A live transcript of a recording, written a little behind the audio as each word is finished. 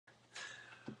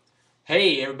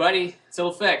Hey everybody, it's Ill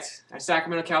Effect.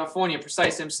 Sacramento, California.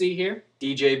 Precise MC here,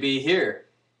 DJB here.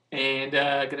 and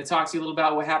gonna talk to you a little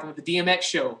about what happened with the DMX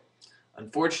show.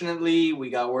 Unfortunately, we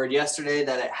got word yesterday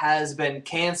that it has been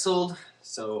canceled,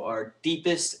 so our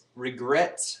deepest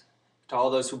regrets to all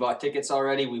those who bought tickets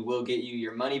already. We will get you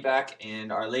your money back,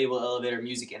 and our label, Elevator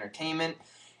Music Entertainment,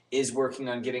 is working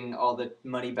on getting all the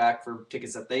money back for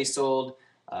tickets that they sold.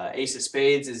 Ace of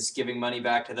Spades is giving money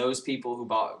back to those people who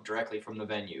bought directly from the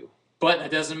venue. But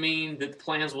that doesn't mean that the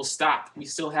plans will stop. We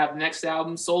still have the next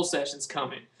album, Soul Sessions,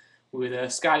 coming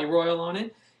with Scotty Royal on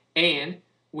it, and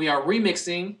we are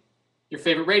remixing your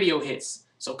favorite radio hits.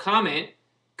 So comment,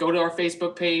 go to our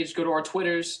Facebook page, go to our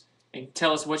Twitters, and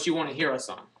tell us what you want to hear us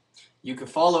on. You can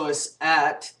follow us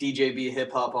at DJB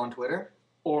Hip Hop on Twitter,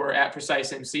 Or at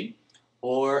Precise MC.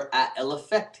 or at Ill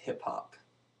Effect Hip Hop.